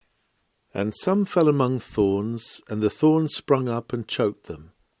And some fell among thorns, and the thorns sprung up and choked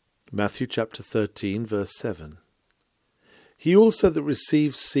them. Matthew chapter 13, verse 7. He also that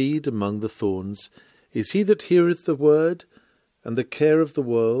receives seed among the thorns is he that heareth the word, and the care of the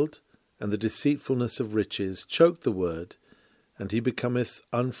world, and the deceitfulness of riches choke the word, and he becometh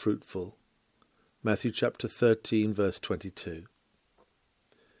unfruitful. Matthew chapter 13, verse 22.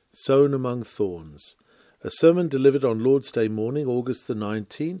 Sown among thorns. A sermon delivered on Lord's Day morning, August the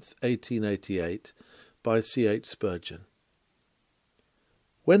 19th, 1888, by C.H. Spurgeon.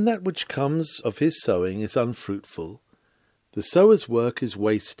 When that which comes of his sowing is unfruitful, the sower's work is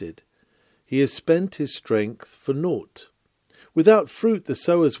wasted. He has spent his strength for naught. Without fruit, the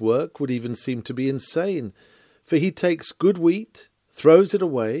sower's work would even seem to be insane, for he takes good wheat, throws it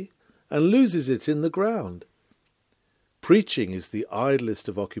away, and loses it in the ground. Preaching is the idlest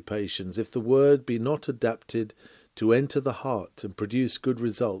of occupations if the word be not adapted to enter the heart and produce good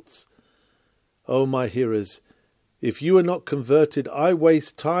results. O my hearers, if you are not converted, I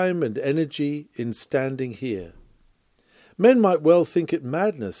waste time and energy in standing here. Men might well think it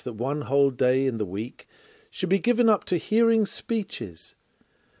madness that one whole day in the week should be given up to hearing speeches.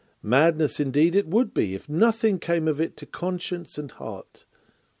 Madness indeed it would be if nothing came of it to conscience and heart.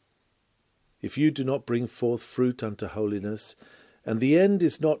 If you do not bring forth fruit unto holiness, and the end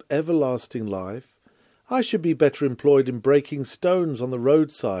is not everlasting life, I should be better employed in breaking stones on the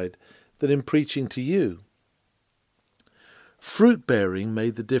roadside than in preaching to you. Fruit-bearing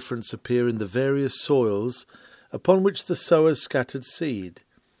made the difference appear in the various soils upon which the sowers scattered seed.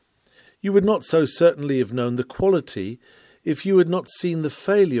 You would not so certainly have known the quality if you had not seen the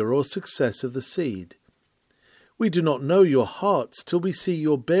failure or success of the seed. We do not know your hearts till we see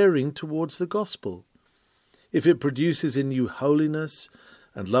your bearing towards the gospel. If it produces in you holiness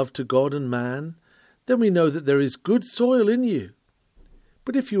and love to God and man, then we know that there is good soil in you.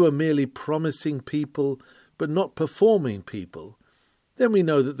 But if you are merely promising people but not performing people, then we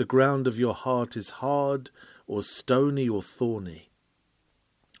know that the ground of your heart is hard or stony or thorny.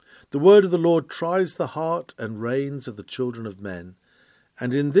 The word of the Lord tries the heart and reins of the children of men,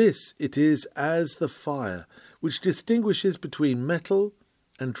 and in this it is as the fire, which distinguishes between metal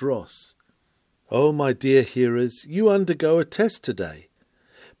and dross. Oh, my dear hearers, you undergo a test today.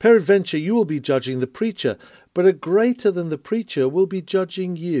 Peradventure you will be judging the preacher, but a greater than the preacher will be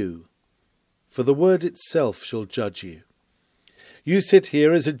judging you. For the word itself shall judge you. You sit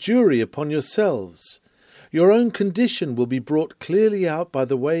here as a jury upon yourselves. Your own condition will be brought clearly out by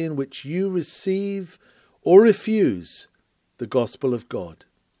the way in which you receive or refuse the gospel of God.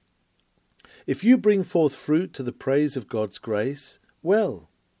 If you bring forth fruit to the praise of God's grace, well.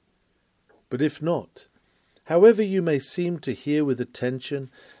 But if not, however you may seem to hear with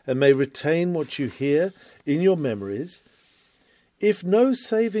attention and may retain what you hear in your memories, if no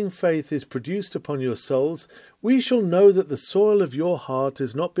saving faith is produced upon your souls, we shall know that the soil of your heart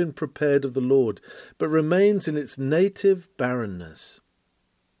has not been prepared of the Lord, but remains in its native barrenness.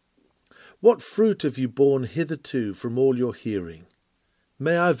 What fruit have you borne hitherto from all your hearing?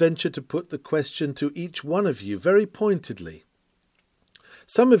 May I venture to put the question to each one of you very pointedly?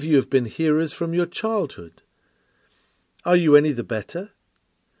 Some of you have been hearers from your childhood. Are you any the better?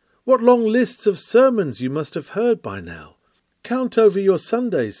 What long lists of sermons you must have heard by now. Count over your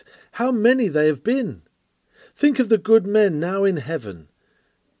Sundays, how many they have been. Think of the good men now in heaven,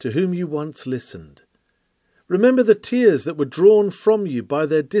 to whom you once listened. Remember the tears that were drawn from you by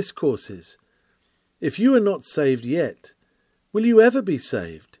their discourses. If you are not saved yet, will you ever be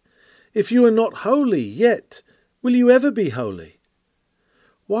saved? If you are not holy yet, will you ever be holy?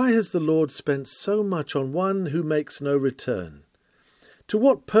 Why has the Lord spent so much on one who makes no return? To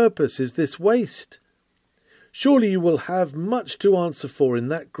what purpose is this waste? Surely you will have much to answer for in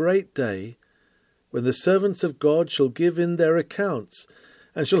that great day, when the servants of God shall give in their accounts,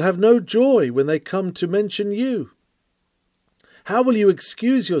 and shall have no joy when they come to mention you. How will you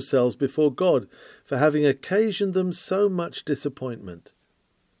excuse yourselves before God for having occasioned them so much disappointment?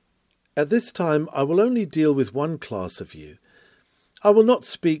 At this time I will only deal with one class of you. I will not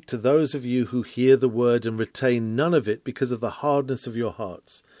speak to those of you who hear the word and retain none of it because of the hardness of your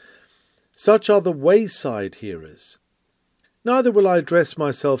hearts. Such are the wayside hearers. Neither will I address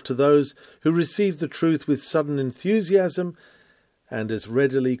myself to those who receive the truth with sudden enthusiasm and as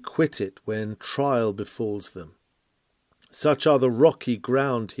readily quit it when trial befalls them. Such are the rocky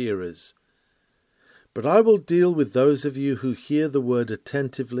ground hearers. But I will deal with those of you who hear the word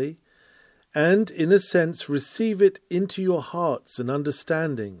attentively and, in a sense, receive it into your hearts and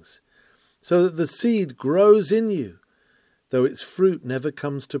understandings, so that the seed grows in you, though its fruit never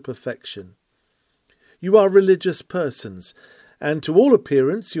comes to perfection. You are religious persons, and to all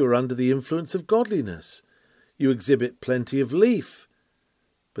appearance you are under the influence of godliness. You exhibit plenty of leaf,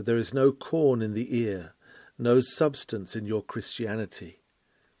 but there is no corn in the ear, no substance in your Christianity.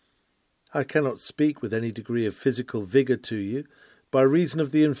 I cannot speak with any degree of physical vigour to you, by reason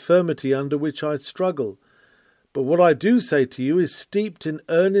of the infirmity under which I struggle, but what I do say to you is steeped in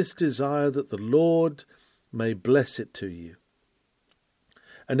earnest desire that the Lord may bless it to you.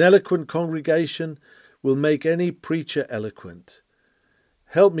 An eloquent congregation will make any preacher eloquent.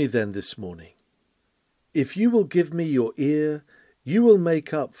 Help me then this morning. If you will give me your ear, you will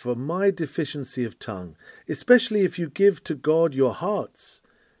make up for my deficiency of tongue, especially if you give to God your hearts.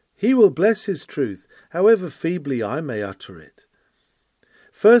 He will bless his truth, however feebly I may utter it.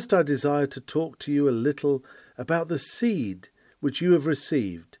 First, I desire to talk to you a little about the seed which you have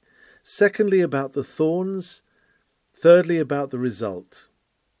received. Secondly, about the thorns. Thirdly, about the result.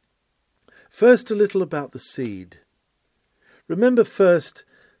 First, a little about the seed. Remember first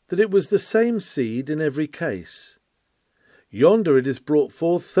that it was the same seed in every case. Yonder it is brought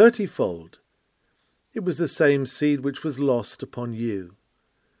forth 30-fold. It was the same seed which was lost upon you.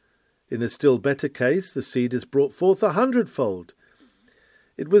 In a still better case, the seed is brought forth 100-fold.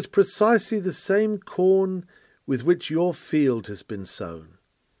 It was precisely the same corn with which your field has been sown.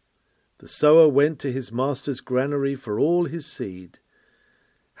 The sower went to his master's granary for all his seed.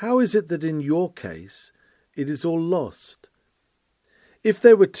 How is it that in your case it is all lost? If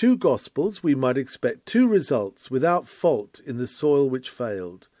there were 2 gospels, we might expect 2 results without fault in the soil which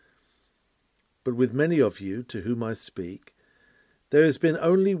failed. But with many of you to whom I speak, there has been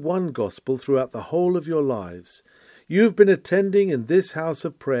only one gospel throughout the whole of your lives. You have been attending in this house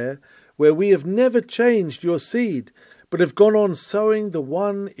of prayer, where we have never changed your seed, but have gone on sowing the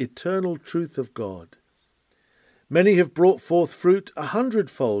one eternal truth of God. Many have brought forth fruit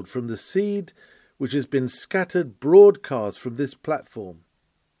 100-fold from the seed which has been scattered broadcast from this platform.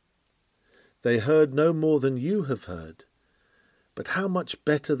 They heard no more than you have heard, but how much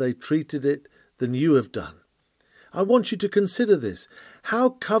better they treated it than you have done. I want you to consider this. How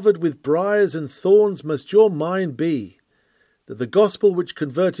covered with briars and thorns must your mind be, that the gospel which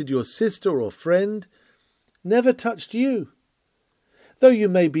converted your sister or friend never touched you. Though you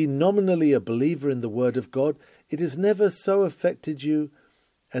may be nominally a believer in the word of God, it has never so affected you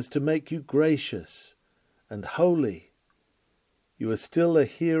as to make you gracious and holy. You are still a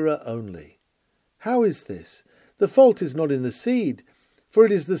hearer only. How is this? The fault is not in the seed, for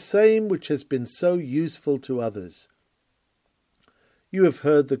it is the same which has been so useful to others. You have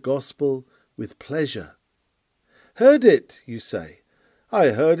heard the gospel with pleasure. Heard it, you say. I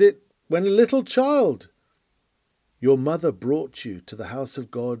heard it when a little child. Your mother brought you to the house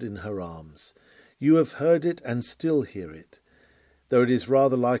of God in her arms. You have heard it and still hear it, though it is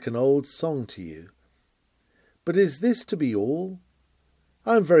rather like an old song to you. But is this to be all?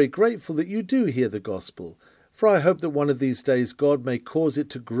 I am very grateful that you do hear the gospel, for I hope that one of these days God may cause it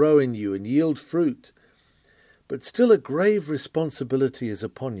to grow in you and yield fruit. But still a grave responsibility is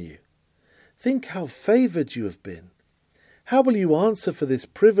upon you. Think how favoured you have been. How will you answer for this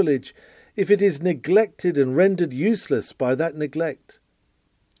privilege if it is neglected and rendered useless by that neglect?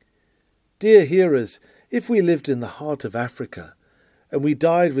 Dear hearers, if we lived in the heart of Africa, and we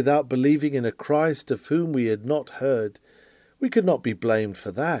died without believing in a Christ of whom we had not heard, we could not be blamed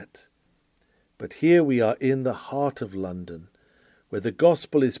for that. But here we are in the heart of London, where the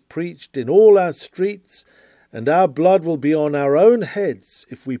gospel is preached in all our streets, and our blood will be on our own heads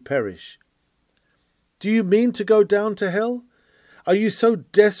if we perish. Do you mean to go down to hell? Are you so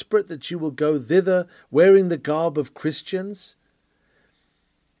desperate that you will go thither wearing the garb of Christians?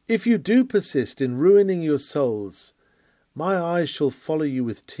 If you do persist in ruining your souls, my eyes shall follow you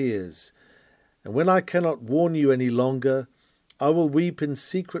with tears, and when I cannot warn you any longer, I will weep in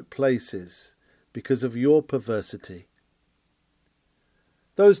secret places because of your perversity.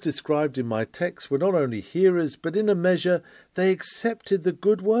 Those described in my text were not only hearers, but in a measure they accepted the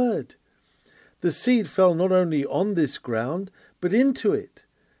good word. The seed fell not only on this ground, but into it,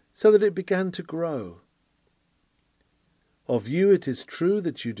 so that it began to grow. Of you it is true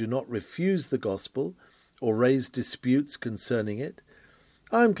that you do not refuse the gospel, or raise disputes concerning it.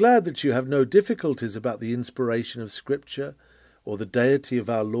 I am glad that you have no difficulties about the inspiration of Scripture, or the deity of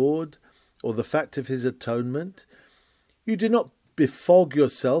our Lord, or the fact of his atonement. You do not befog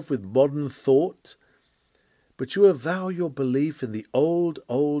yourself with modern thought, but you avow your belief in the old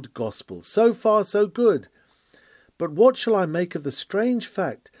gospel. So far, so good. But what shall I make of the strange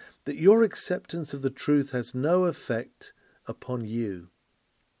fact that your acceptance of the truth has no effect upon you?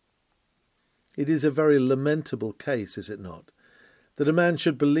 It is a very lamentable case, is it not, that a man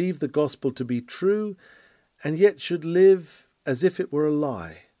should believe the gospel to be true, and yet should live as if it were a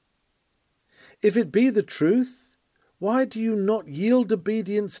lie. If it be the truth, why do you not yield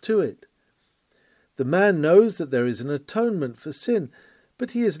obedience to it? The man knows that there is an atonement for sin,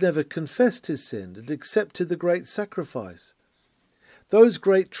 but he has never confessed his sin and accepted the great sacrifice. Those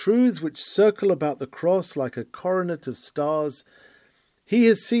great truths which circle about the cross like a coronet of stars, he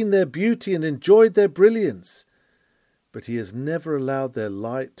has seen their beauty and enjoyed their brilliance, but he has never allowed their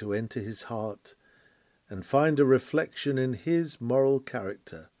light to enter his heart and find a reflection in his moral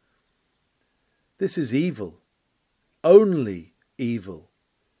character. This is evil, only evil.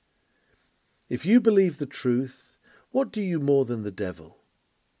 If you believe the truth, what do you more than the devil?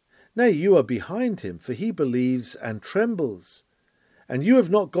 Nay, you are behind him, for he believes and trembles, and you have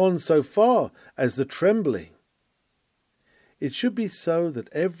not gone so far as the trembling. It should be so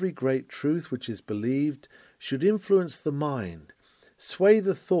that every great truth which is believed should influence the mind, sway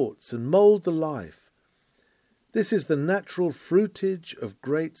the thoughts, and mould the life. This is the natural fruitage of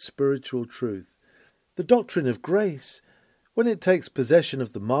great spiritual truth. The doctrine of grace, when it takes possession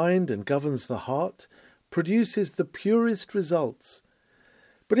of the mind and governs the heart, produces the purest results.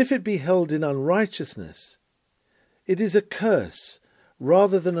 But if it be held in unrighteousness, it is a curse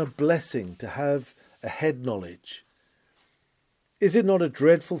rather than a blessing to have a head knowledge. Is it not a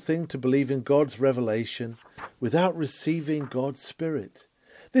dreadful thing to believe in God's revelation without receiving God's Spirit?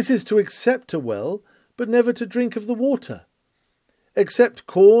 This is to accept a well, but never to drink of the water. Accept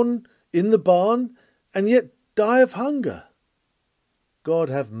corn in the barn, and yet die of hunger. God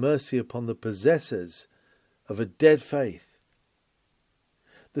have mercy upon the possessors of a dead faith.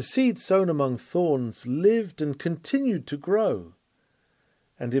 The seed sown among thorns lived and continued to grow.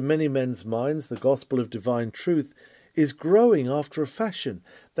 And in many men's minds the gospel of divine truth is growing after a fashion.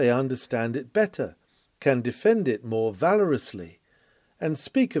 They understand it better, can defend it more valorously, and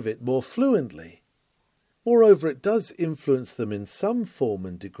speak of it more fluently. Moreover, it does influence them in some form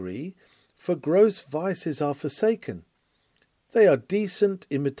and degree, for gross vices are forsaken. They are decent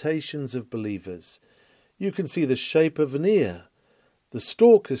imitations of believers. You can see the shape of an ear. The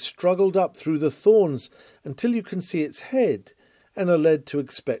stalk has struggled up through the thorns until you can see its head, and are led to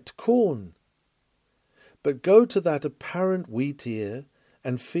expect corn. But go to that apparent wheat ear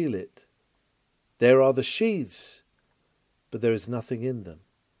and feel it. There are the sheaths, but there is nothing in them.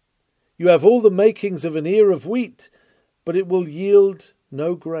 You have all the makings of an ear of wheat, but it will yield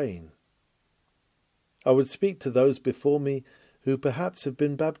no grain. I would speak to those before me who perhaps have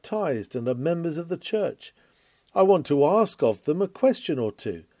been baptized and are members of the church. I want to ask of them a question or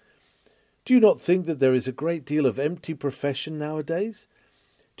two. Do you not think that there is a great deal of empty profession nowadays?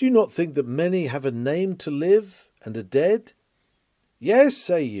 Do you not think that many have a name to live and are dead? Yes,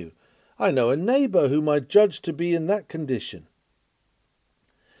 say you, I know a neighbour whom I judge to be in that condition.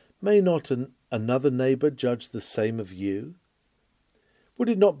 May not another neighbour judge the same of you? Would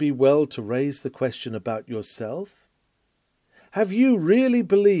it not be well to raise the question about yourself? Have you really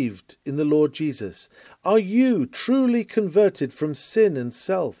believed in the Lord Jesus? Are you truly converted from sin and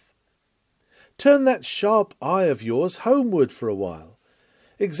self? Turn that sharp eye of yours homeward for a while.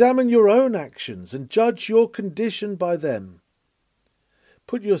 Examine your own actions and judge your condition by them.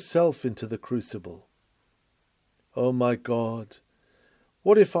 Put yourself into the crucible. Oh my God,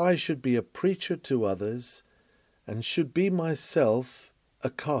 what if I should be a preacher to others and should be myself a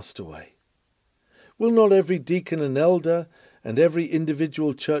castaway? Will not every deacon and elder and every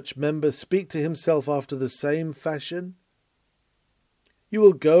individual church member speak to himself after the same fashion? You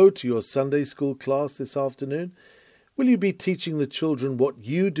will go to your Sunday school class this afternoon. Will you be teaching the children what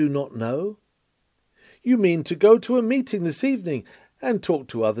you do not know? You mean to go to a meeting this evening and talk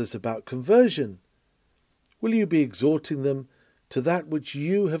to others about conversion. Will you be exhorting them to that which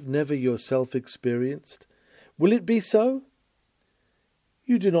you have never yourself experienced? Will it be so?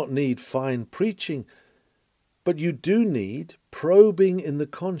 You do not need fine preaching, but you do need probing in the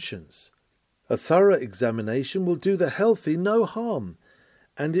conscience. A thorough examination will do the healthy no harm,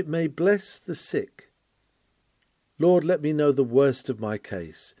 and it may bless the sick. Lord, let me know the worst of my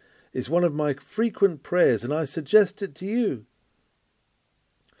case, is one of my frequent prayers, and I suggest it to you.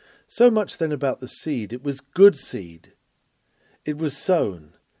 So much then about the seed. It was good seed. It was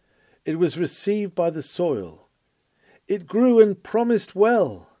sown. It was received by the soil. It grew and promised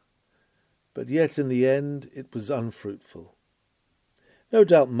well, but yet in the end it was unfruitful. No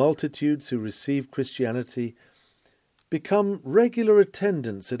doubt multitudes who receive Christianity become regular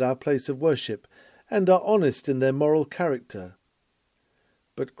attendants at our place of worship and are honest in their moral character.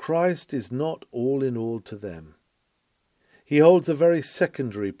 But Christ is not all in all to them. He holds a very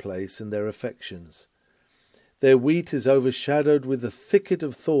secondary place in their affections. Their wheat is overshadowed with a thicket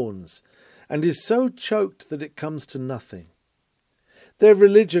of thorns, and is so choked that it comes to nothing. Their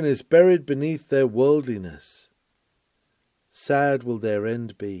religion is buried beneath their worldliness. Sad will their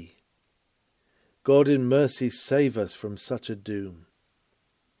end be. God in mercy save us from such a doom.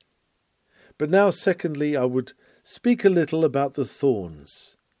 But now, secondly, I would speak a little about the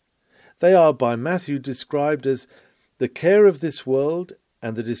thorns. They are by Matthew described as the care of this world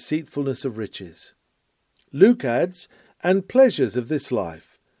and the deceitfulness of riches. Luke adds, and pleasures of this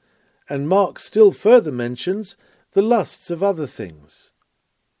life, and Mark still further mentions the lusts of other things.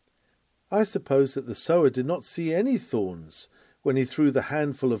 I suppose that the sower did not see any thorns when he threw the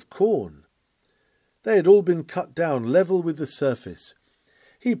handful of corn. They had all been cut down level with the surface.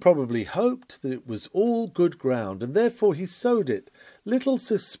 He probably hoped that it was all good ground, and therefore he sowed it, little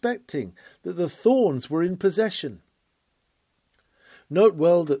suspecting that the thorns were in possession. Note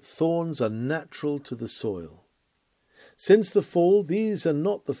well that thorns are natural to the soil. Since the fall, these are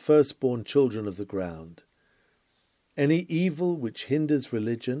not the firstborn children of the ground. Any evil which hinders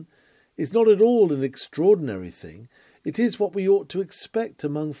religion is not at all an extraordinary thing. It is what we ought to expect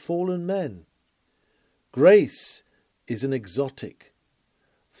among fallen men. Grace is an exotic.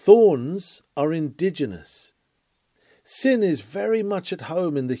 Thorns are indigenous. Sin is very much at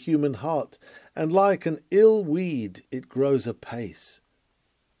home in the human heart, and like an ill weed it grows apace.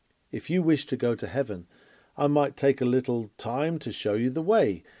 If you wish to go to heaven, I might take a little time to show you the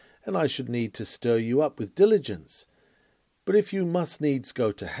way, and I should need to stir you up with diligence. But if you must needs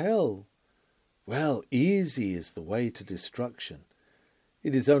go to hell, well, easy is the way to destruction.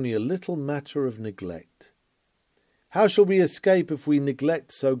 It is only a little matter of neglect. How shall we escape if we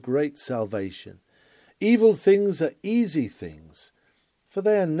neglect so great salvation? Evil things are easy things, for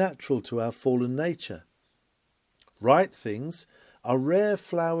they are natural to our fallen nature. Right things are rare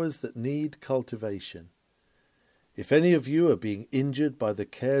flowers that need cultivation. If any of you are being injured by the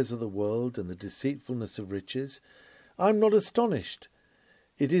cares of the world and the deceitfulness of riches, I am not astonished.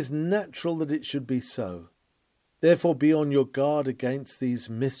 It is natural that it should be so. Therefore be on your guard against these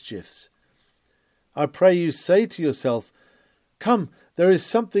mischiefs. I pray you say to yourself, "Come, there is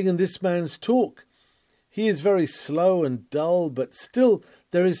something in this man's talk. He is very slow and dull, but still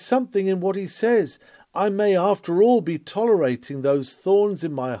there is something in what he says. I may after all be tolerating those thorns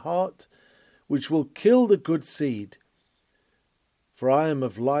in my heart, which will kill the good seed. For I am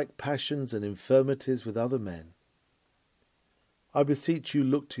of like passions and infirmities with other men. I beseech you,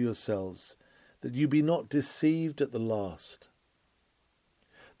 look to yourselves, that you be not deceived at the last."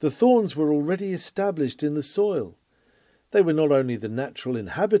 The thorns were already established in the soil. They were not only the natural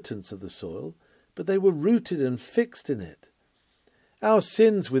inhabitants of the soil, but they were rooted and fixed in it. Our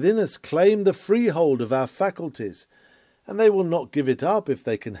sins within us claim the freehold of our faculties, and they will not give it up if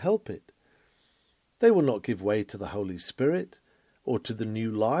they can help it. They will not give way to the Holy Spirit, or to the new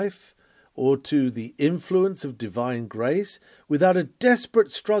life, or to the influence of divine grace without a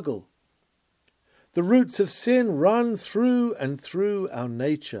desperate struggle. The roots of sin run through and through our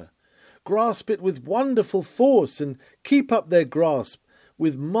nature, grasp it with wonderful force, and keep up their grasp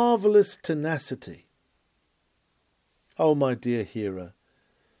with marvellous tenacity. Oh, my dear hearer,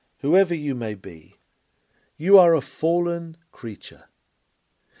 whoever you may be, you are a fallen creature.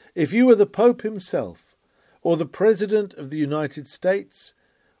 If you were the Pope himself, or the President of the United States,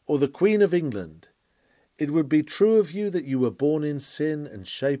 or the Queen of England, it would be true of you that you were born in sin and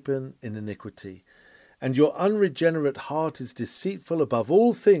shapen in iniquity, and your unregenerate heart is deceitful above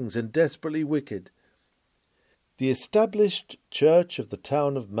all things and desperately wicked. The established church of the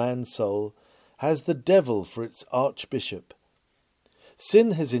town of Mansoul has the devil for its archbishop.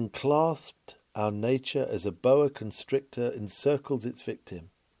 Sin has enclasped our nature as a boa constrictor encircles its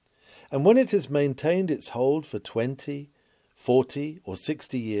victim, and when it has maintained its hold for 20, 40 or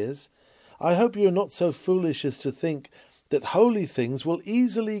 60 years, I hope you are not so foolish as to think that holy things will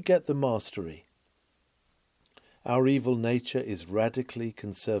easily get the mastery. Our evil nature is radically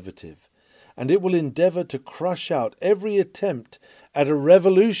conservative, and it will endeavour to crush out every attempt at a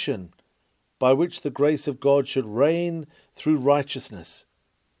revolution by which the grace of God should reign through righteousness.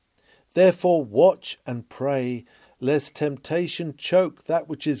 Therefore watch and pray, lest temptation choke that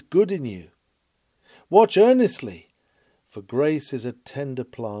which is good in you. Watch earnestly, for grace is a tender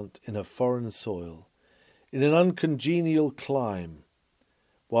plant in a foreign soil, in an uncongenial clime,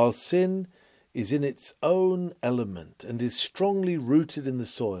 while sin is in its own element and is strongly rooted in the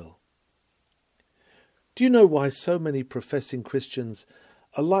soil. Do you know why so many professing Christians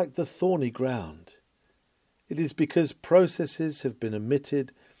are like the thorny ground? It is because processes have been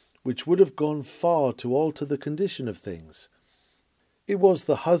omitted which would have gone far to alter the condition of things. It was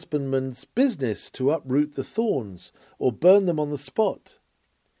the husbandman's business to uproot the thorns or burn them on the spot.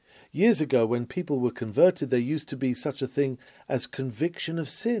 Years ago, when people were converted, there used to be such a thing as conviction of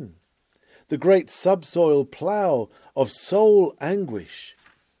sin. The great subsoil plough of soul anguish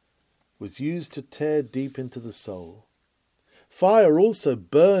was used to tear deep into the soul. Fire also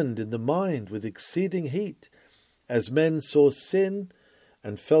burned in the mind with exceeding heat, as men saw sin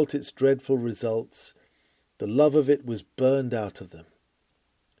and felt its dreadful results. The love of it was burned out of them.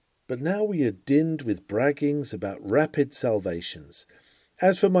 But now we are dinned with braggings about rapid salvations.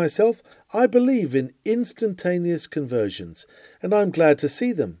 As for myself, I believe in instantaneous conversions, and I am glad to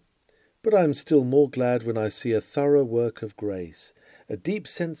see them. But I am still more glad when I see a thorough work of grace, a deep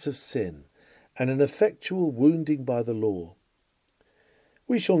sense of sin, and an effectual wounding by the law.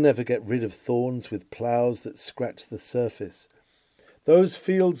 We shall never get rid of thorns with ploughs that scratch the surface. Those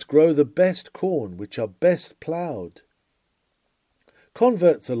fields grow the best corn, which are best ploughed.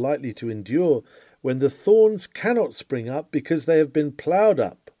 Converts are likely to endure when the thorns cannot spring up because they have been ploughed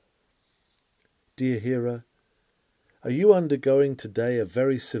up. Dear hearer, are you undergoing today a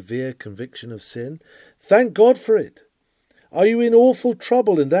very severe conviction of sin? Thank God for it. Are you in awful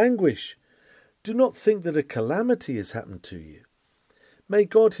trouble and anguish? Do not think that a calamity has happened to you. May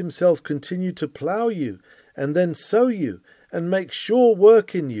God himself continue to plough you and then sow you and make sure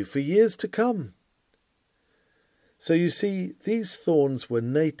work in you for years to come. So you see, these thorns were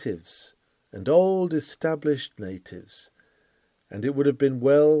natives, and old established natives, and it would have been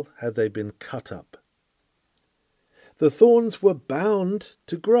well had they been cut up. The thorns were bound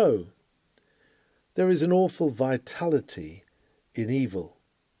to grow. There is an awful vitality in evil.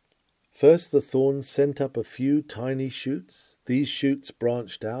 First the thorns sent up a few tiny shoots. These shoots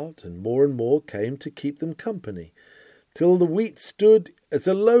branched out, and more came to keep them company, till the wheat stood as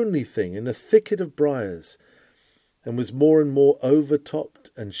a lonely thing in a thicket of briars, and was more and more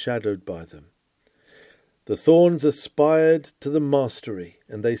overtopped and shadowed by them. The thorns aspired to the mastery,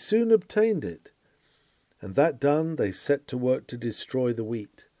 and they soon obtained it. And that done, they set to work to destroy the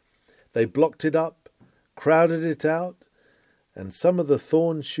wheat. They blocked it up, crowded it out, and some of the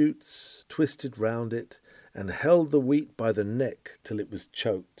thorn shoots twisted round it and held the wheat by the neck till it was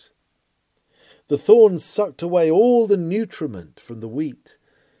choked. The thorns sucked away all the nutriment from the wheat,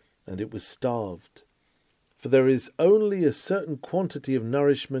 and it was starved. For there is only a certain quantity of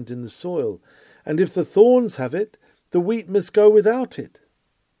nourishment in the soil, and if the thorns have it, the wheat must go without it.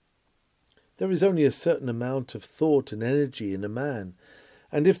 There is only a certain amount of thought and energy in a man,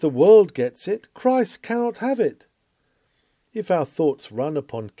 and if the world gets it, Christ cannot have it. If our thoughts run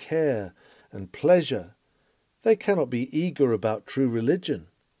upon care and pleasure, they cannot be eager about true religion.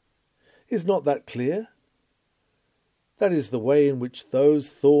 Is not that clear? That is the way in which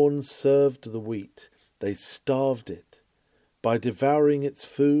those thorns served the wheat. They starved it by devouring its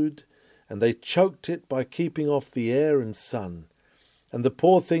food, and they choked it by keeping off the air and sun, and the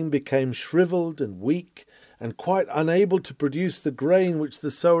poor thing became shriveled and weak and quite unable to produce the grain which the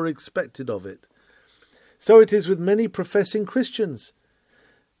sower expected of it. So it is with many professing Christians.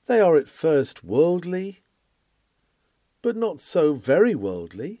 They are at first worldly, but not so very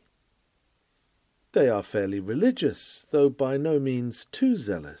worldly. They are fairly religious, though by no means too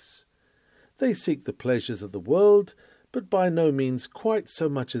zealous. They seek the pleasures of the world, but by no means quite so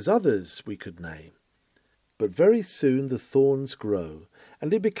much as others we could name. But very soon the thorns grow,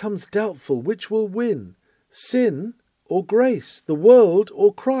 and it becomes doubtful which will win, sin or grace, the world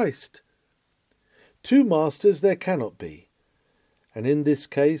or Christ. Two masters there cannot be, and in this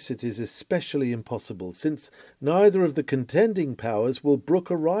case it is especially impossible, since neither of the contending powers will brook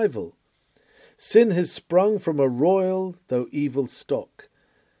a rival. Sin has sprung from a royal though evil stock,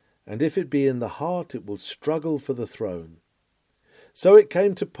 and if it be in the heart it will struggle for the throne. So it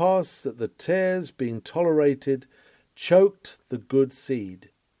came to pass that the tares, being tolerated, choked the good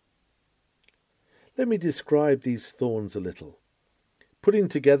seed. Let me describe these thorns a little. Putting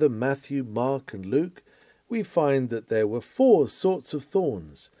together Matthew, Mark, and Luke, we find that there were 4 sorts of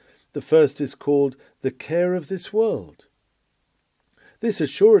thorns. The first is called the care of this world. This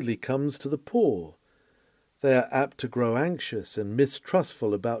assuredly comes to the poor. They are apt to grow anxious and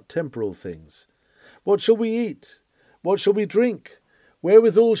mistrustful about temporal things. What shall we eat? What shall we drink?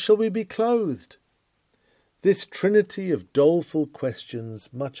 Wherewithal shall we be clothed? This trinity of doleful questions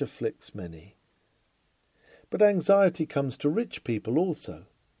much afflicts many. But anxiety comes to rich people also.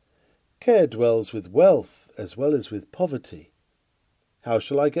 Care dwells with wealth as well as with poverty. How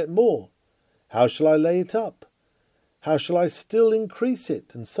shall I get more? How shall I lay it up? How shall I still increase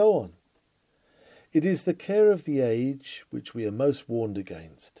it? And so on. It is the care of the age which we are most warned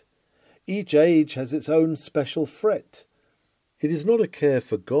against. Each age has its own special fret. It is not a care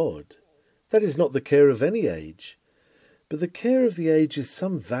for God. That is not the care of any age. But the care of the age is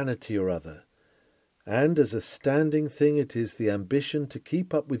some vanity or other, and as a standing thing it is the ambition to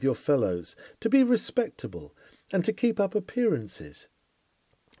keep up with your fellows, to be respectable, and to keep up appearances.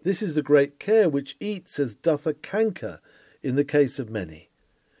 This is the great care which eats as doth a canker in the case of many.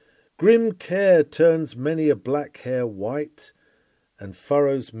 Grim care turns many a black hair white, and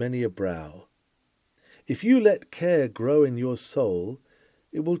furrows many a brow. If you let care grow in your soul,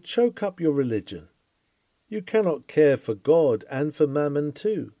 it will choke up your religion. You cannot care for God and for mammon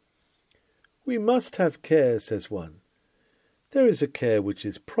too. We must have care, says one. There is a care which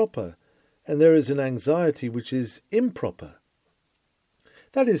is proper, and there is an anxiety which is improper.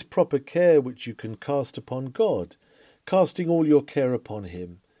 That is proper care which you can cast upon God, casting all your care upon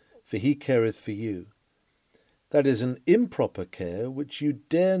him, for he careth for you. That is an improper care which you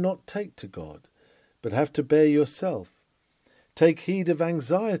dare not take to God, but have to bear yourself. Take heed of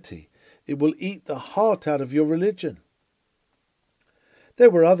anxiety. It will eat the heart out of your religion. There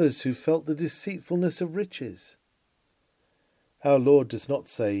were others who felt the deceitfulness of riches. Our Lord does not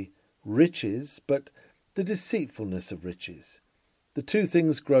say riches, but the deceitfulness of riches. The two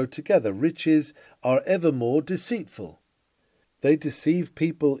things grow together. Riches are evermore deceitful. They deceive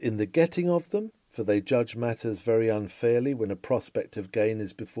people in the getting of them, for they judge matters very unfairly when a prospect of gain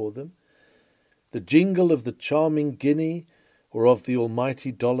is before them. The jingle of the charming guinea or of the almighty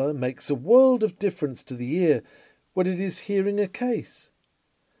dollar makes a world of difference to the ear when it is hearing a case.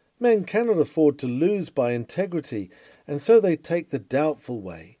 Men cannot afford to lose by integrity, and so they take the doubtful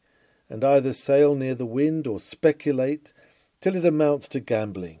way, and either sail near the wind or speculate till it amounts to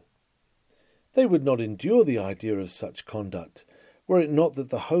gambling. They would not endure the idea of such conduct, were it not that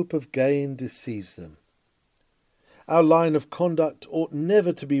the hope of gain deceives them. Our line of conduct ought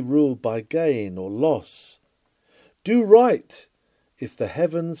never to be ruled by gain or loss. Do right, if the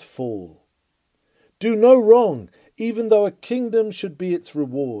heavens fall. Do no wrong, even though a kingdom should be its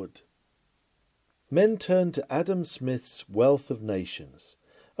reward. Men turn to Adam Smith's Wealth of Nations,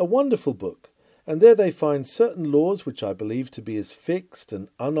 a wonderful book, and there they find certain laws which I believe to be as fixed and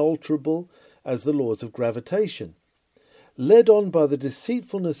unalterable as the laws of gravitation. Led on by the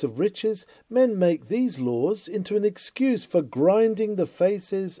deceitfulness of riches, men make these laws into an excuse for grinding the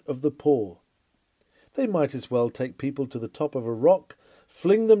faces of the poor. They might as well take people to the top of a rock,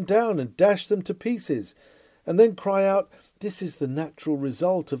 fling them down and dash them to pieces, and then cry out, "This is the natural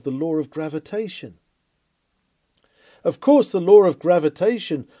result of the law of gravitation." Of course, the law of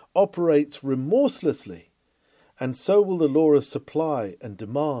gravitation operates remorselessly, and so will the law of supply and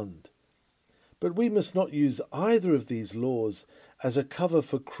demand. But we must not use either of these laws as a cover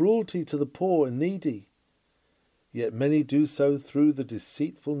for cruelty to the poor and needy. Yet many do so through the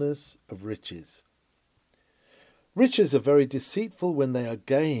deceitfulness of riches. Riches are very deceitful when they are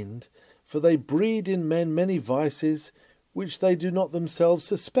gained, for they breed in men many vices which they do not themselves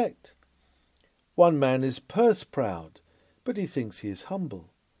suspect. One man is purse-proud, but he thinks he is humble.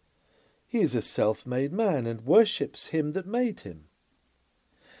 He is a self-made man and worships him that made him.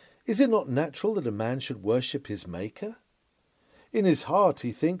 Is it not natural that a man should worship his Maker? In his heart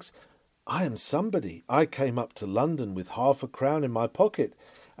he thinks, "I am somebody. I came up to London with £half-a-crown in my pocket,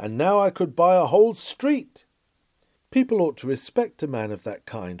 and now I could buy a whole street." People ought to respect a man of that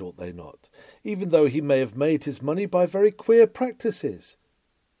kind, ought they not, even though he may have made his money by very queer practices?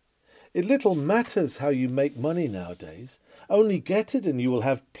 It little matters how you make money nowadays. Only get it and you will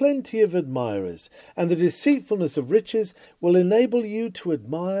have plenty of admirers, and the deceitfulness of riches will enable you to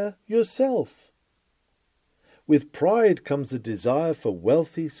admire yourself. With pride comes a desire for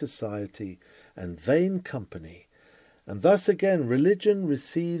wealthy society and vain company, and thus again religion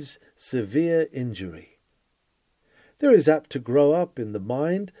receives severe injury. There is apt to grow up in the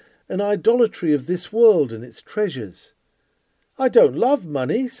mind an idolatry of this world and its treasures. "I don't love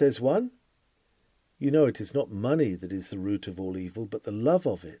money," says one. You know it is not money that is the root of all evil, but the love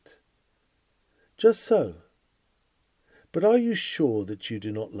of it. Just so. But are you sure that you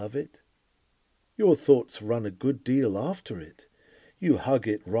do not love it? Your thoughts run a good deal after it. You hug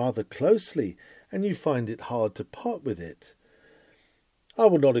it rather closely, and you find it hard to part with it. I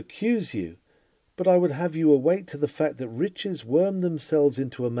will not accuse you, but I would have you awake to the fact that riches worm themselves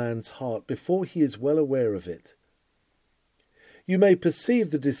into a man's heart before he is well aware of it. You may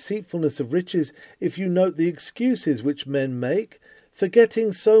perceive the deceitfulness of riches if you note the excuses which men make for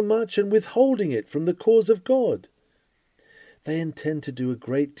getting so much and withholding it from the cause of God. They intend to do a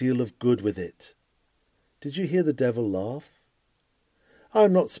great deal of good with it. Did you hear the devil laugh? I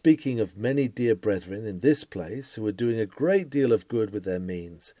am not speaking of many dear brethren in this place who are doing a great deal of good with their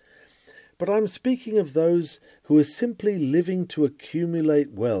means, but I am speaking of those who are simply living to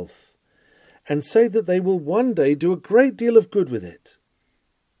accumulate wealth, and say that they will one day do a great deal of good with it.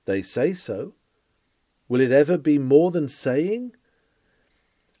 They say so. Will it ever be more than saying?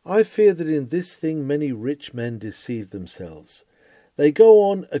 I fear that in this thing many rich men deceive themselves. They go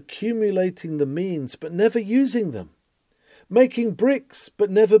on accumulating the means but never using them, making bricks but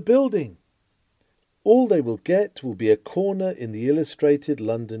never building. All they will get will be a corner in the Illustrated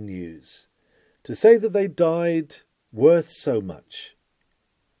London News, to say that they died worth so much.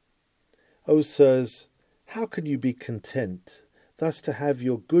 O sirs, how can you be content thus to have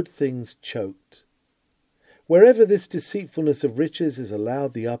your good things choked? Wherever this deceitfulness of riches is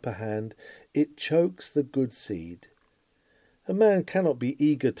allowed the upper hand, it chokes the good seed. A man cannot be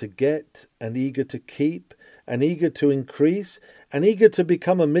eager to get, and eager to keep, and eager to increase, and eager to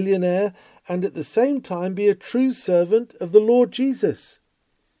become a millionaire, and at the same time be a true servant of the Lord Jesus.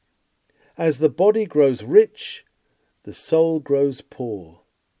 As the body grows rich, the soul grows poor.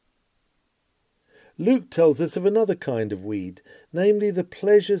 Luke tells us of another kind of weed, namely the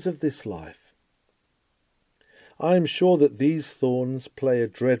pleasures of this life. I am sure that these thorns play a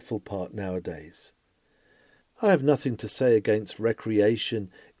dreadful part nowadays. I have nothing to say against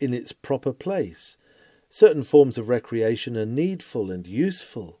recreation in its proper place. Certain forms of recreation are needful and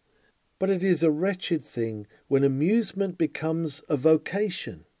useful, but it is a wretched thing when amusement becomes a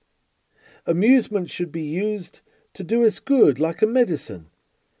vocation. Amusement should be used to do us good, like a medicine.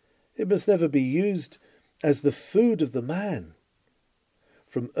 It must never be used as the food of the man.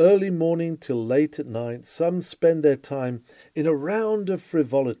 From early morning till late at night, some spend their time in a round of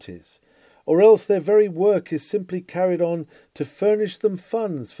frivolities, or else their very work is simply carried on to furnish them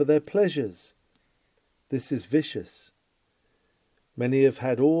funds for their pleasures. This is vicious. Many have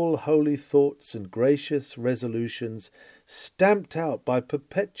had all holy thoughts and gracious resolutions stamped out by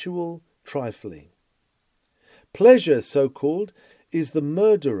perpetual trifling. Pleasure, so called, is the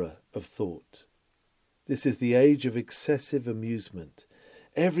murderer of thought. This is the age of excessive amusement.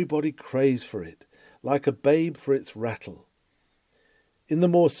 Everybody craves for it, like a babe for its rattle. In the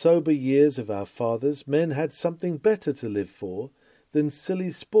more sober years of our fathers, men had something better to live for than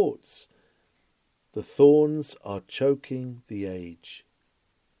silly sports. The thorns are choking the age.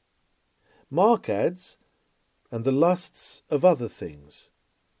 Mark adds, and the lusts of other things.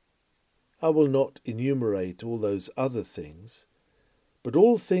 I will not enumerate all those other things, but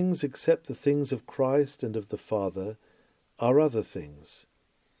all things except the things of Christ and of the Father are other things.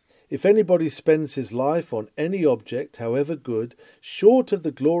 If anybody spends his life on any object, however good, short of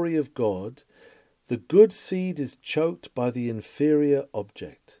the glory of God, the good seed is choked by the inferior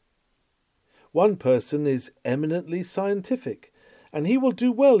object. One person is eminently scientific, and he will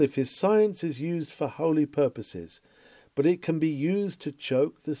do well if his science is used for holy purposes, but it can be used to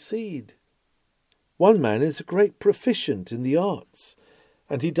choke the seed. One man is a great proficient in the arts,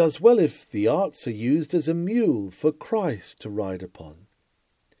 and he does well if the arts are used as a mule for Christ to ride upon.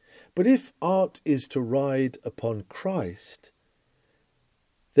 But if art is to ride upon Christ,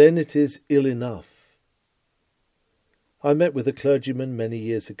 then it is ill enough. I met with a clergyman many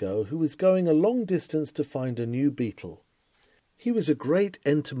years ago who was going a long distance to find a new beetle. He was a great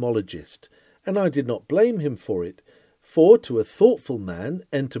entomologist, and I did not blame him for it, for to a thoughtful man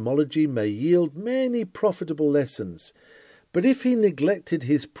entomology may yield many profitable lessons, but if he neglected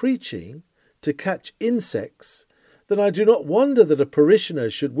his preaching to catch insects, then I do not wonder that a parishioner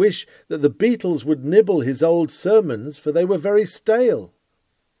should wish that the beetles would nibble his old sermons, for they were very stale.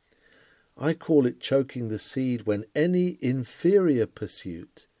 I call it choking the seed when any inferior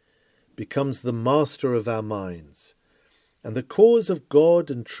pursuit becomes the master of our minds, and the cause of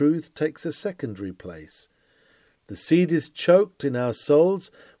God and truth takes a secondary place. The seed is choked in our souls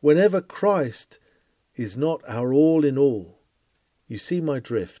whenever Christ is not our all in all. You see my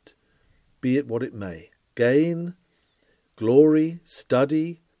drift, be it what it may. Gain, glory,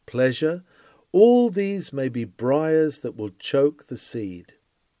 study, pleasure, all these may be briars that will choke the seed.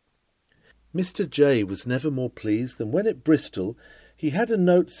 Mr. J. was never more pleased than when at Bristol he had a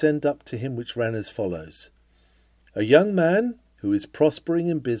note sent up to him which ran as follows. A young man who is prospering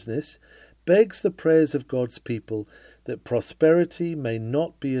in business begs the prayers of God's people that prosperity may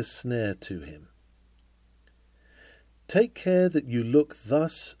not be a snare to him. Take care that you look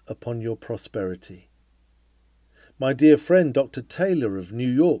thus upon your prosperity. My dear friend Dr. Taylor of New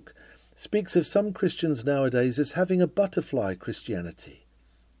York speaks of some Christians nowadays as having a butterfly Christianity.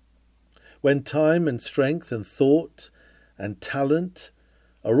 When time and strength and thought and talent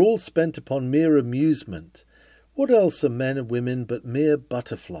are all spent upon mere amusement, what else are men and women but mere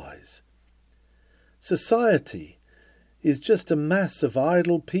butterflies? Society is just a mass of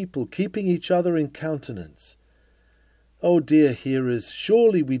idle people keeping each other in countenance. Oh, dear hearers,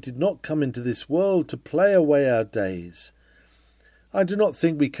 surely we did not come into this world to play away our days. I do not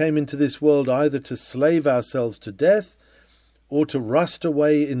think we came into this world either to slave ourselves to death or to rust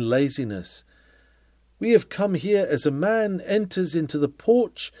away in laziness. We have come here as a man enters into the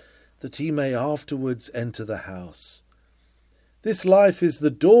porch that he may afterwards enter the house. This life is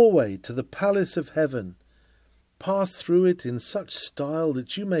the doorway to the palace of heaven. Pass through it in such style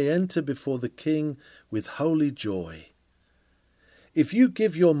that you may enter before the King with holy joy. If you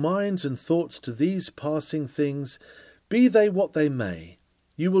give your minds and thoughts to these passing things, be they what they may,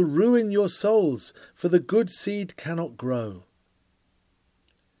 you will ruin your souls, for the good seed cannot grow.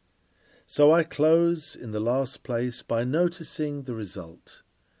 So I close in the last place by noticing the result.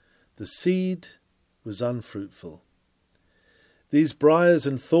 The seed was unfruitful. These briars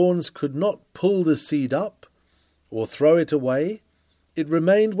and thorns could not pull the seed up or throw it away. It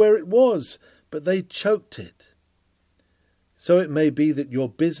remained where it was, but they choked it. So it may be that your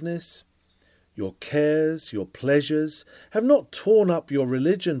business, your cares, your pleasures have not torn up your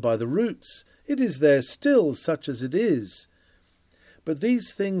religion by the roots. It is there still, such as it is. But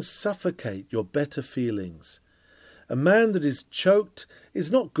these things suffocate your better feelings. A man that is choked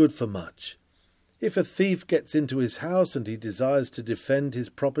is not good for much. If a thief gets into his house and he desires to defend his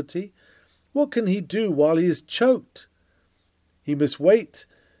property, what can he do while he is choked? He must wait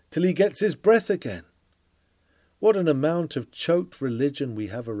till he gets his breath again. What an amount of choked religion we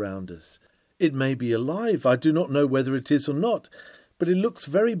have around us. It may be alive, I do not know whether it is or not, but it looks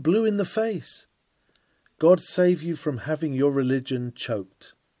very blue in the face. God save you from having your religion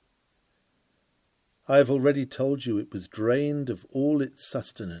choked. I have already told you it was drained of all its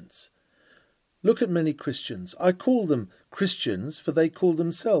sustenance. Look at many Christians. I call them Christians, for they call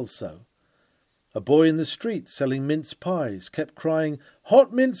themselves so. A boy in the street selling mince pies kept crying,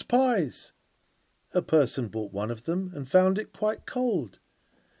 "Hot mince pies!" A person bought one of them and found it quite cold.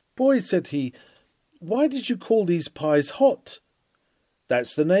 "Boy," said he, "why did you call these pies hot?"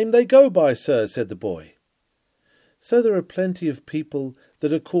 "That's the name they go by, sir," said the boy. So there are plenty of people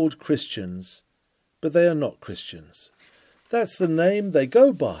that are called Christians, but they are not Christians. That's the name they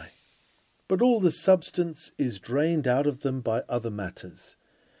go by, but all the substance is drained out of them by other matters.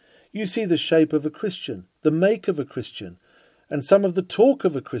 You see the shape of a Christian, the make of a Christian, and some of the talk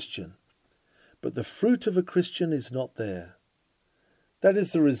of a Christian, but the fruit of a Christian is not there. That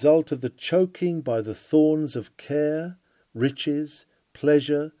is the result of the choking by the thorns of care, riches,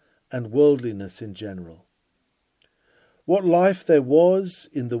 pleasure, and worldliness in general. What life there was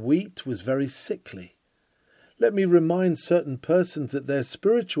in the wheat was very sickly. Let me remind certain persons that their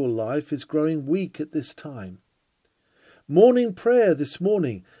spiritual life is growing weak at this time. Morning prayer this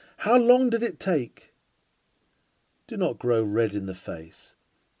morning, how long did it take? Do not grow red in the face.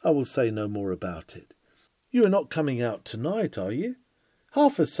 I will say no more about it. You are not coming out tonight, are you?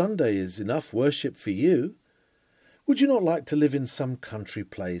 Half a Sunday is enough worship for you. Would you not like to live in some country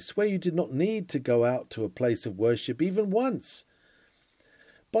place where you did not need to go out to a place of worship even once?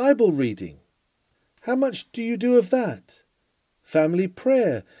 Bible reading. How much do you do of that? Family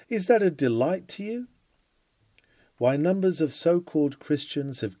prayer. Is that a delight to you? Why, numbers of so-called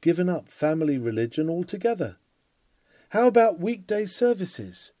Christians have given up family religion altogether. How about weekday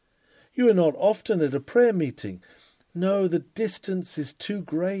services? You are not often at a prayer meeting. No, the distance is too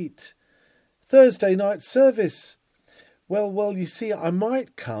great. Thursday night service. Well, you see, I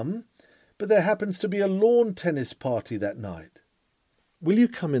might come, but there happens to be a lawn tennis party that night. Will you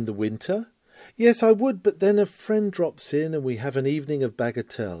come in the winter? Yes, I would, but then a friend drops in and we have an evening of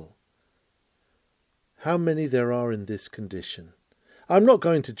bagatelle. How many there are in this condition. I'm not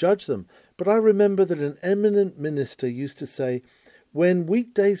going to judge them, but I remember that an eminent minister used to say, "When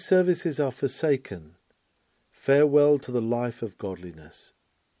weekday services are forsaken, farewell to the life of godliness."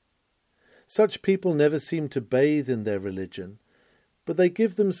 Such people never seem to bathe in their religion, but they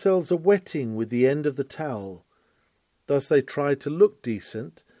give themselves a wetting with the end of the towel. Thus they try to look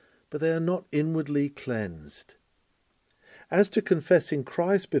decent, but they are not inwardly cleansed. As to confessing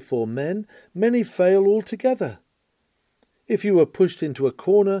Christ before men, many fail altogether. If you were pushed into a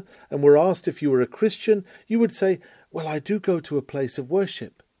corner and were asked if you were a Christian, you would say, "Well, I do go to a place of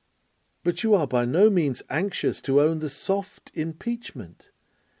worship." But you are by no means anxious to own the soft impeachment.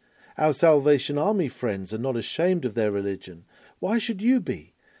 Our Salvation Army friends are not ashamed of their religion. Why should you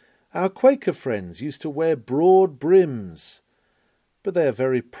be? Our Quaker friends used to wear broad brims, but they are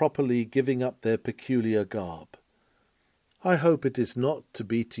very properly giving up their peculiar garb. I hope it is not to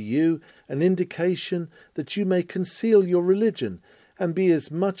be to you an indication that you may conceal your religion and be as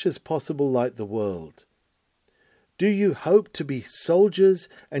much as possible like the world. Do you hope to be soldiers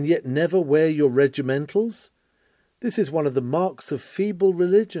and yet never wear your regimentals? This is one of the marks of feeble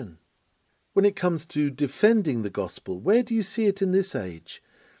religion. When it comes to defending the gospel, where do you see it in this age?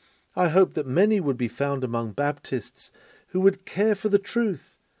 I hope that many would be found among Baptists who would care for the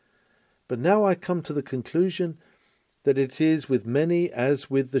truth. But now I come to the conclusion that it is with many as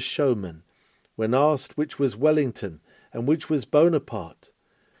with the showman, when asked which was Wellington and which was Bonaparte.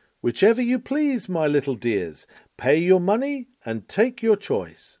 Whichever you please, my little dears, pay your money and take your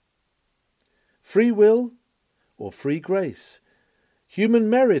choice. Free will or free grace, human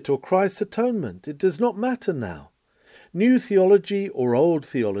merit or Christ's atonement, it does not matter now. New theology or old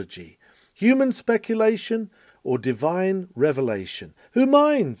theology, human speculation or divine revelation. Who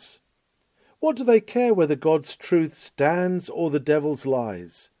minds? What do they care whether God's truth stands or the devil's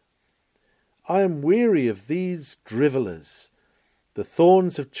lies? I am weary of these drivellers. The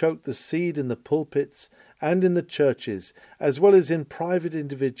thorns have choked the seed in the pulpits and in the churches, as well as in private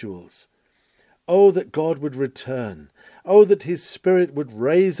individuals. Oh, that God would return. Oh, that his Spirit would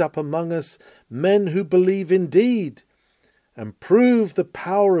raise up among us men who believe indeed, and prove the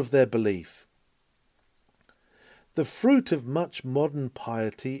power of their belief. The fruit of much modern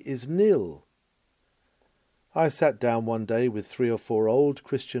piety is nil. I sat down one day with 3 or 4 old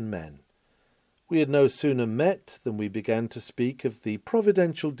Christian men. We had no sooner met than we began to speak of the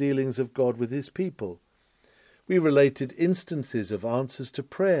providential dealings of God with his people. We related instances of answers to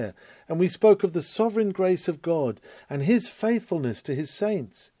prayer, and we spoke of the sovereign grace of God and his faithfulness to his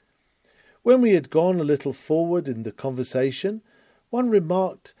saints. When we had gone a little forward in the conversation, one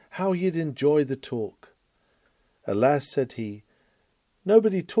remarked how he had enjoyed the talk. Alas, said he,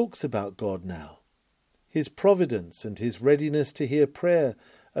 nobody talks about God now. His providence and his readiness to hear prayer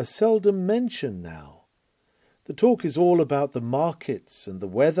are seldom mentioned now. The talk is all about the markets and the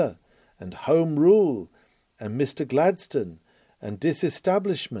weather and Home Rule and Mr. Gladstone and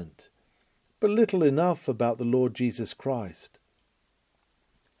disestablishment, but little enough about the Lord Jesus Christ.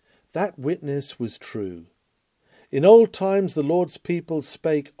 That witness was true. In old times the Lord's people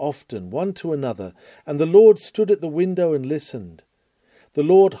spake often one to another, and the Lord stood at the window and listened. The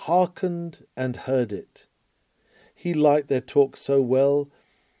Lord hearkened and heard it. He liked their talk so well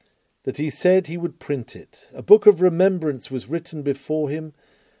that he said he would print it. A book of remembrance was written before him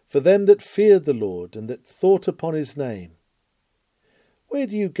for them that feared the Lord and that thought upon his name. Where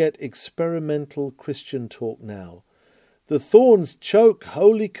do you get experimental Christian talk now? The thorns choke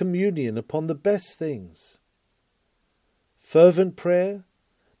Holy Communion upon the best things. Fervent prayer?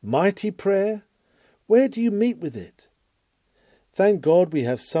 Mighty prayer? Where do you meet with it? Thank God we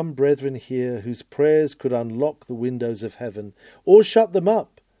have some brethren here whose prayers could unlock the windows of heaven or shut them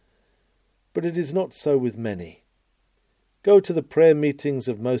up. But it is not so with many. Go to the prayer meetings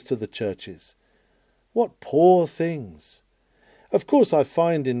of most of the churches. What poor things! Of course I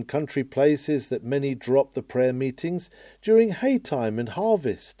find in country places that many drop the prayer meetings during haytime and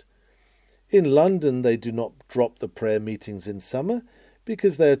harvest. In London they do not drop the prayer meetings in summer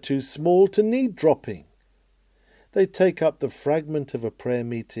because they are too small to need dropping. They take up the fragment of a prayer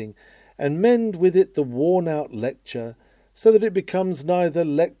meeting and mend with it the worn-out lecture so that it becomes neither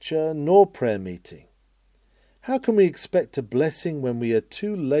lecture nor prayer meeting. How can we expect a blessing when we are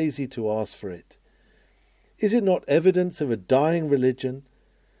too lazy to ask for it? Is it not evidence of a dying religion,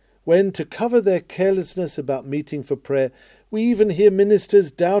 when, to cover their carelessness about meeting for prayer, we even hear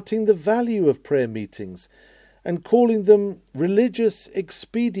ministers doubting the value of prayer meetings and calling them religious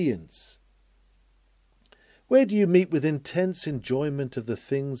expedients? Where do you meet with intense enjoyment of the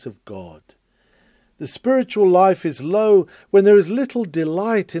things of God? The spiritual life is low when there is little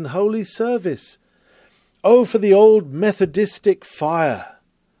delight in holy service. Oh, for the old Methodistic fire!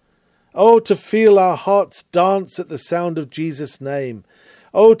 Oh, to feel our hearts dance at the sound of Jesus' name!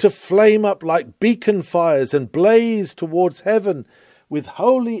 Oh, to flame up like beacon fires and blaze towards heaven with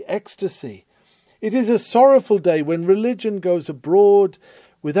holy ecstasy! It is a sorrowful day when religion goes abroad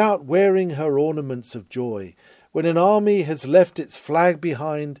without wearing her ornaments of joy. When an army has left its flag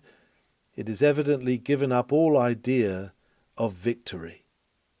behind, it has evidently given up all idea of victory.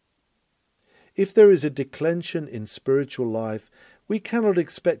 If there is a declension in spiritual life, we cannot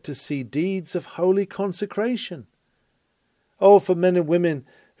expect to see deeds of holy consecration. Oh, for men and women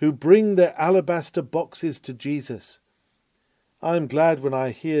who bring their alabaster boxes to Jesus. I am glad when I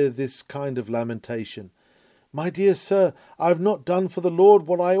hear this kind of lamentation. My dear sir, I have not done for the Lord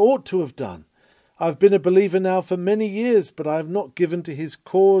what I ought to have done. I have been a believer now for many years, but I have not given to his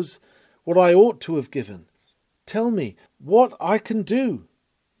cause what I ought to have given. Tell me what I can do.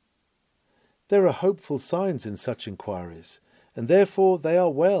 There are hopeful signs in such inquiries, and therefore they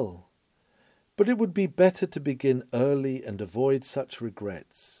are well. But it would be better to begin early and avoid such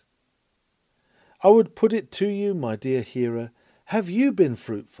regrets. I would put it to you, my dear hearer, have you been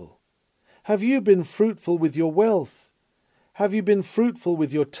fruitful? Have you been fruitful with your wealth? Have you been fruitful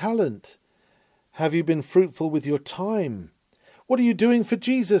with your talent? Have you been fruitful with your time? What are you doing for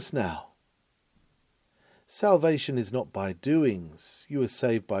Jesus now? Salvation is not by doings. You are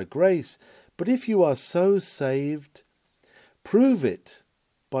saved by grace. But if you are so saved, prove it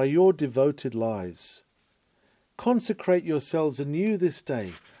by your devoted lives. Consecrate yourselves anew this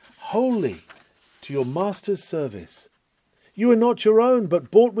day, wholly to your Master's service. You are not your own,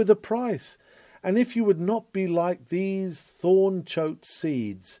 but bought with a price. And if you would not be like these thorn-choked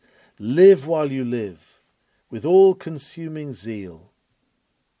seeds, live while you live, with all-consuming zeal.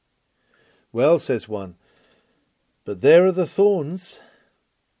 Well, says one, but there are the thorns.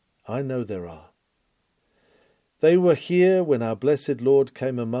 I know there are. They were here when our blessed Lord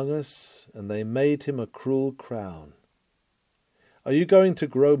came among us, and they made him a cruel crown. Are you going to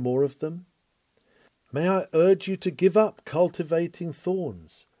grow more of them? May I urge you to give up cultivating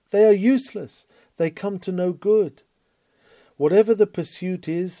thorns. They are useless. They come to no good. Whatever the pursuit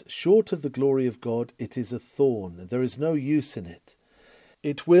is, short of the glory of God, it is a thorn, and there is no use in it.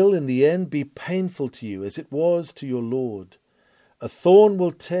 It will, in the end, be painful to you, as it was to your Lord. A thorn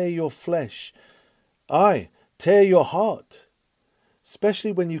will tear your flesh, aye, tear your heart.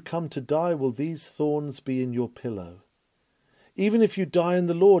 Especially when you come to die, will these thorns be in your pillow. Even if you die in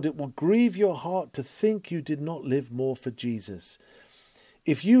the Lord, it will grieve your heart to think you did not live more for Jesus.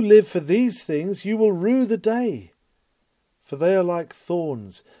 If you live for these things, you will rue the day. For they are like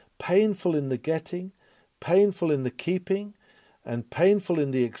thorns, painful in the getting, painful in the keeping, and painful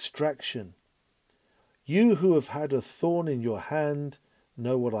in the extraction. You who have had a thorn in your hand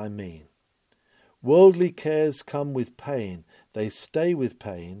know what I mean. Worldly cares come with pain, they stay with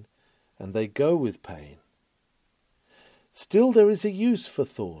pain, and they go with pain. Still there is a use for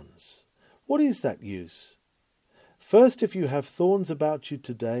thorns. What is that use? First, if you have thorns about you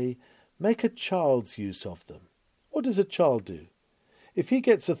today, make a child's use of them. What does a child do? If he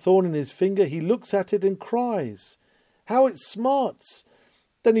gets a thorn in his finger, he looks at it and cries, "How it smarts!"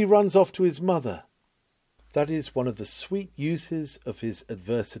 Then he runs off to his mother. That is one of the sweet uses of his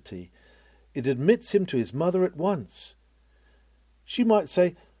adversity. It admits him to his mother at once. She might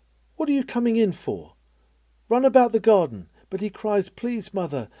say, "What are you coming in for? Run about the garden." But he cries, "Please,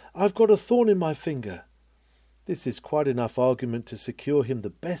 mother, I've got a thorn in my finger." This is quite enough argument to secure him the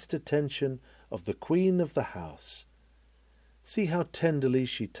best attention of the queen of the house. See how tenderly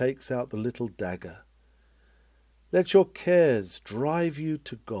she takes out the little dagger. Let your cares drive you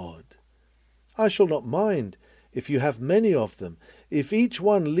to God. I shall not mind if you have many of them, if each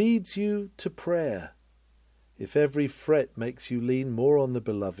one leads you to prayer. If every fret makes you lean more on the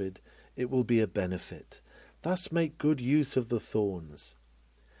beloved, it will be a benefit. Thus make good use of the thorns.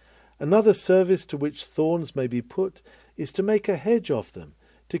 Another service to which thorns may be put is to make a hedge of them,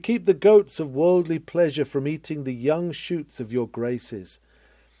 to keep the goats of worldly pleasure from eating the young shoots of your graces.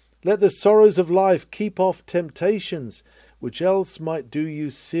 Let the sorrows of life keep off temptations, which else might do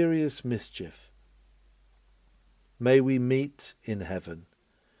you serious mischief. May we meet in heaven.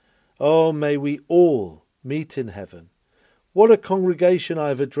 Oh, may we all meet in heaven. What a congregation I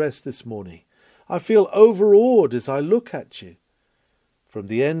have addressed this morning. I feel overawed as I look at you. From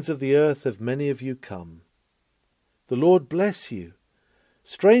the ends of the earth have many of you come. The Lord bless you.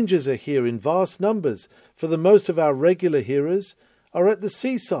 Strangers are here in vast numbers, for the most of our regular hearers are at the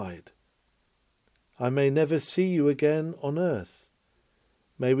seaside. I may never see you again on earth.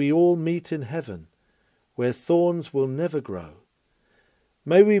 May we all meet in heaven, where thorns will never grow.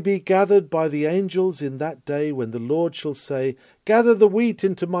 May we be gathered by the angels in that day when the Lord shall say, "Gather the wheat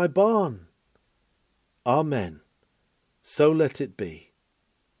into my barn." Amen. So let it be.